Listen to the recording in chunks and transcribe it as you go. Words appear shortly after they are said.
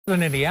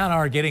In Indiana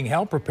are getting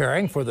help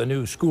preparing for the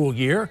new school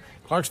year.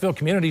 Clarksville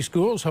Community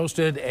Schools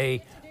hosted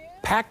a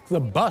Pack the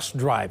Bus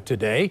drive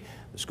today.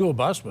 The school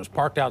bus was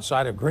parked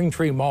outside of Green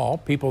Tree Mall.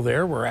 People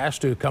there were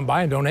asked to come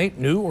by and donate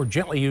new or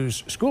gently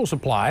used school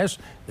supplies,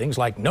 things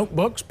like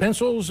notebooks,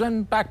 pencils,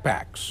 and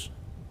backpacks.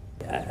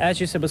 As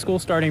you said, with school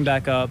starting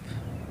back up,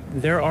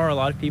 there are a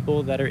lot of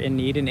people that are in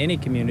need in any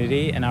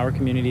community, and our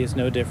community is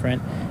no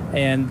different.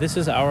 And this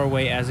is our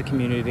way as a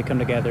community to come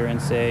together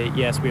and say,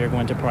 yes, we are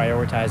going to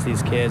prioritize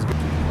these kids.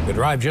 The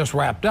drive just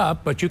wrapped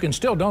up, but you can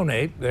still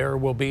donate. There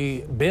will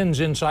be bins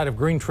inside of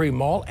Green Tree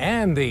Mall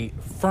and the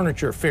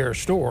Furniture Fair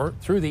store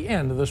through the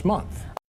end of this month.